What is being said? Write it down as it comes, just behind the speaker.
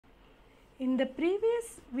In the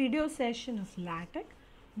previous video session of LaTeX,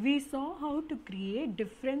 we saw how to create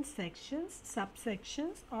different sections,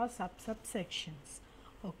 subsections or subsections.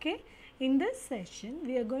 Okay, in this session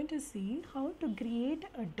we are going to see how to create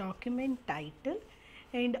a document title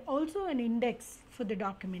and also an index for the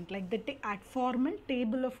document, like the formal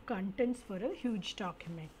table of contents for a huge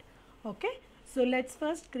document. Okay, so let's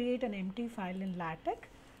first create an empty file in LaTeX.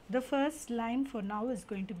 The first line for now is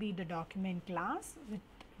going to be the document class with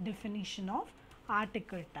definition of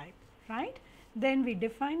article type, right? Then we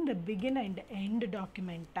define the begin and end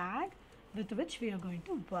document tag with which we are going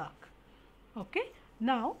to work. Okay,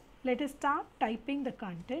 now let us start typing the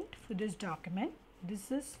content for this document. This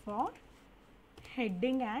is for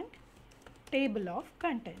heading and table of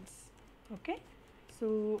contents. Okay,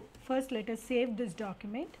 so first let us save this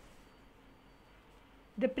document.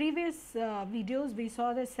 The previous videos we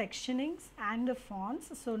saw the sectionings and the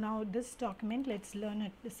fonts. So now this document, let's learn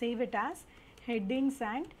it, save it as headings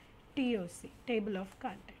and TOC, table of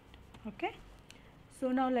content. Okay,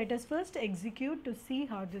 so now let us first execute to see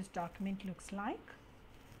how this document looks like.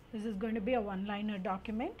 This is going to be a one-liner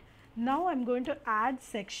document. Now I'm going to add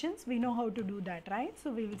sections. We know how to do that, right?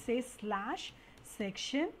 So we will say slash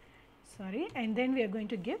section, and then we are going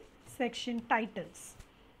to give section titles.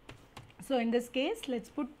 So in this case, let's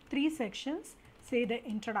put 3 sections, say the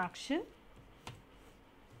introduction,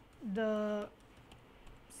 the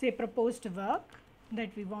proposed work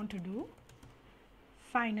that we want to do,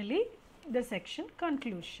 finally the section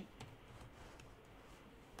conclusion.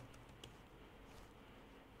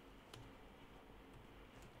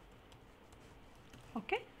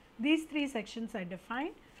 Okay, these 3 sections are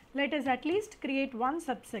defined. Let us at least create one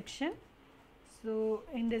subsection. So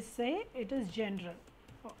in this, say it is general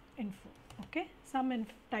info. Okay, some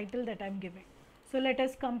title that I am giving. So let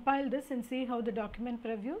us compile this and see how the document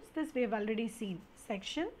previews. This we have already seen,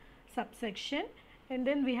 section, subsection, and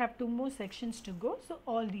then we have 2 more sections to go. So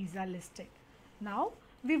all these are listed. Now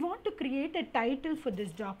we want to create a title for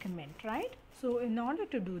this document, right? So in order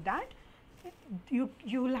to do that, you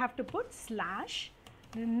will have to put slash,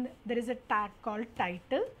 then there is a tag called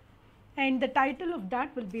title, and the title of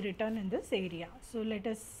that will be written in this area. So let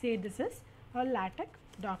us say this is a LaTeX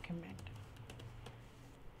document,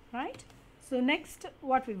 right? So next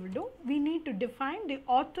what we will do, we need to define the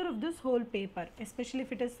author of this whole paper, especially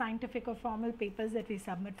if it is scientific or formal papers that we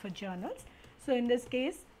submit for journals. So in this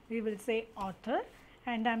case we will say author,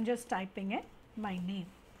 and I am just typing in my name.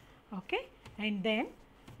 Okay, and then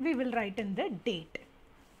we will write in the date.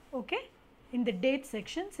 Okay, in the date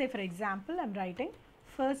section, say for example I am writing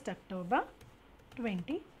 1st October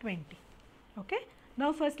 2020. Okay,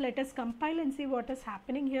 now first let us compile and see what is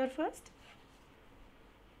happening here first.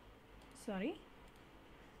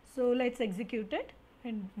 So let's execute it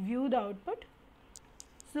and view the output.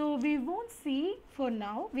 So we won't see for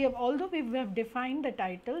now, although we have defined the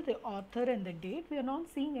title, the author and the date, we are not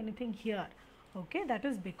seeing anything here. Okay, that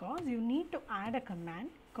is because you need to add a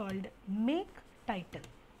command called make title.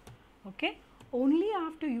 Okay, only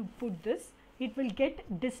after you put this, it will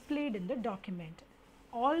get displayed in the document.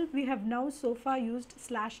 All we have now so far used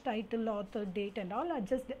slash title, author, date and all are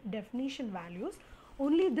just definition values.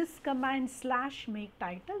 Only this command slash make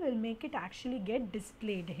title will make it actually get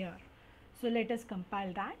displayed here. So let us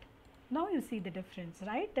compile that. Now you see the difference,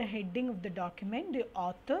 right? The heading of the document, the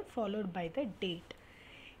author followed by the date.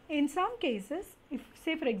 In some cases, if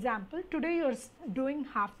say for example, today you are doing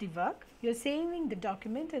half the work, you are saving the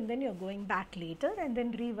document and then you are going back later and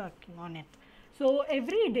then reworking on it. So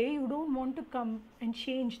every day you don't want to come and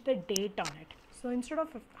change the date on it. So instead of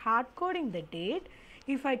hard coding the date,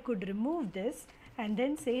 if I could remove this and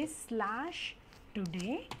then say slash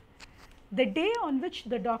today, the day on which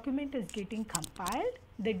the document is getting compiled,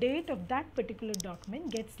 the date of that particular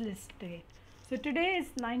document gets listed. So today is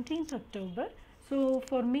 19th October. So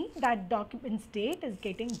for me that document's date is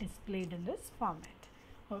getting displayed in this format.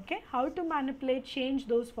 Okay, how to manipulate, change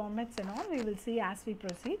those formats and all, we will see as we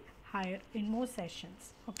proceed higher in more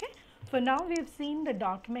sessions. Okay, for now we have seen the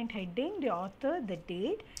document heading, the author, the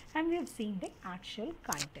date, and we have seen the actual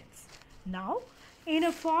contents. Now in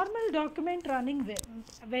a formal document running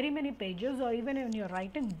very many pages, or even when you are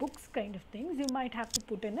writing books kind of things, you might have to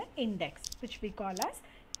put in an index which we call as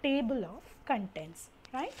table of contents,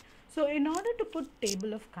 right? So in order to put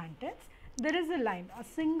table of contents, there is a line, a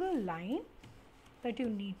single line that you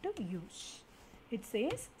need to use. It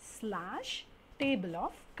says slash table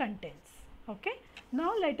of contents. Okay,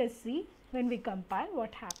 now let us see when we compile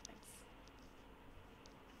what happens.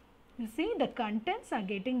 You see the contents are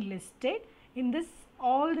getting listed in this,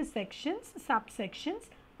 all the sections, subsections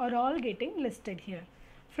are all getting listed here.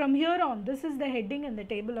 from here on, this is the heading and the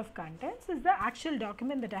table of contents is the actual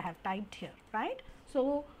document that I have typed here, right?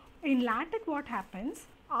 So in LaTeX, what happens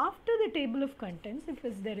after the table of contents,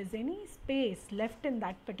 if there is any space left in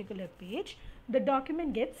that particular page, the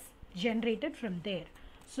document gets generated from there.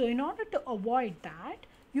 So in order to avoid that,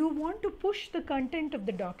 you want to push the content of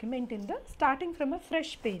the document in the starting from a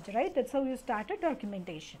fresh page, right? That's how you start a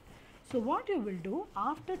documentation. So what you will do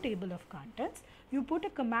after table of contents, you put a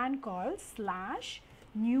command called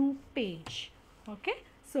 /new page. Okay.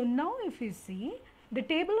 So now if you see, the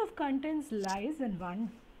table of contents lies in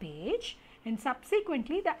one page and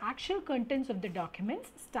subsequently the actual contents of the documents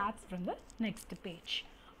starts from the next page.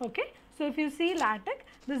 Okay. So if you see LaTeX,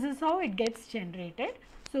 this is how it gets generated.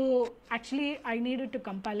 So actually I needed to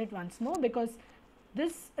compile it once more because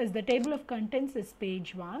this is the table of contents is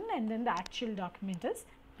page 1 and then the actual document is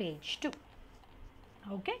page 2.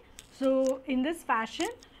 Okay. So in this fashion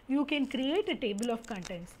you can create a table of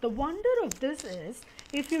contents. The wonder of this is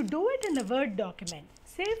if you do it in a Word document,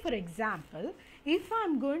 say for example, if I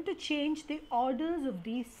am going to change the orders of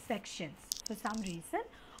these sections for some reason,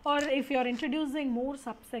 or if you are introducing more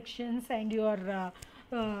subsections and you are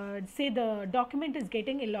say the document is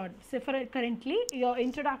getting a lot. Say for currently your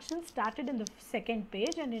introduction started in the second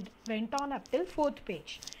page and it went on up till fourth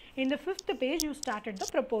page. In the fifth page you started the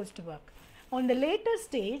proposed work. On the later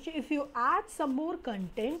stage, if you add some more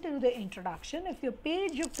content to the introduction, if your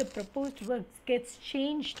page of the proposed work gets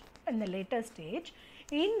changed in the later stage,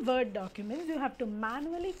 in Word documents you have to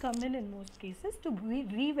manually come in most cases to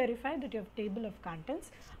re-verify that your table of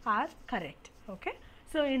contents are correct. Okay.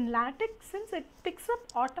 So in LaTeX, since it picks up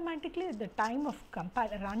automatically at the time of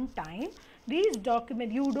run time, these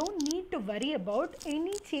documents, you don't need to worry about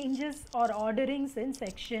any changes or orderings in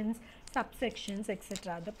sections, subsections,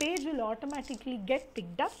 etc. The page will automatically get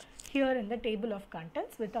picked up here in the table of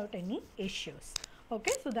contents without any issues.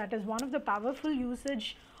 Okay, so that is one of the powerful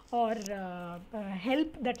usage or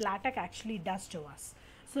help that LaTeX actually does to us.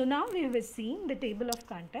 So now we have seen the table of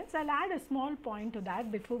contents. I'll add a small point to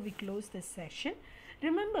that before we close this session.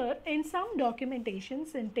 Remember, in some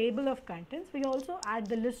documentations in table of contents, we also add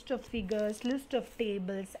the list of figures, list of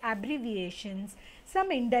tables, abbreviations, some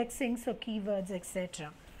indexings or keywords,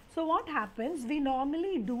 etc. So what happens, we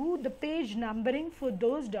normally do the page numbering for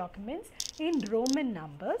those documents in Roman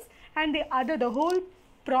numbers and the whole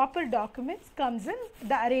proper documents comes in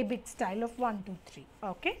the Arabic style of 1, 2, 3.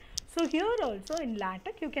 Okay. So here also in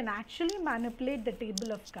LaTeX, you can actually manipulate the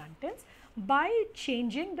table of contents by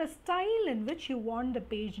changing the style in which you want the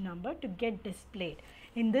page number to get displayed.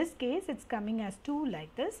 In this case, it's coming as 2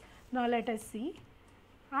 like this. Now let us see.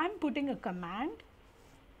 I'm putting a command.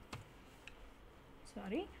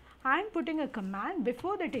 I'm putting a command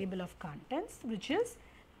before the table of contents, which is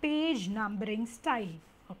page numbering style.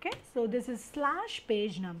 Okay. So this is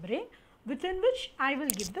 /page numbering, within which I will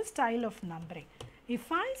give the style of numbering. If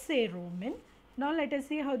I say Roman, now let us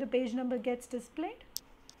see how the page number gets displayed.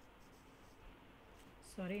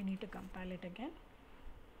 Sorry, I need to compile it again.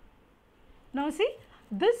 Now see,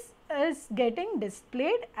 this is getting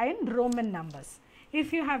displayed in Roman numbers.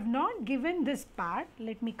 If you have not given this part,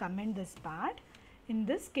 let me comment this part. In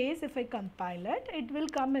this case, if I compile it, it will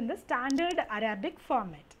come in the standard Arabic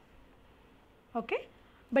format. Okay.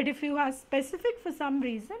 But if you are specific for some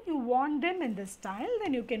reason, you want them in this style,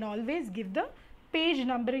 then you can always give the page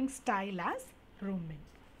numbering style as Roman.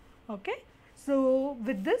 Okay. So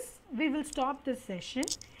with this, we will stop this session.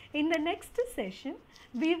 In the next session,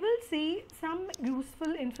 we will see some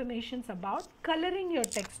useful information about coloring your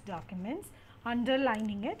text documents,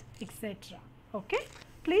 underlining it, etc. Okay.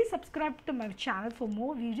 Please subscribe to my channel for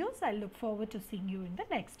more videos. I look forward to seeing you in the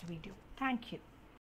next video. Thank you.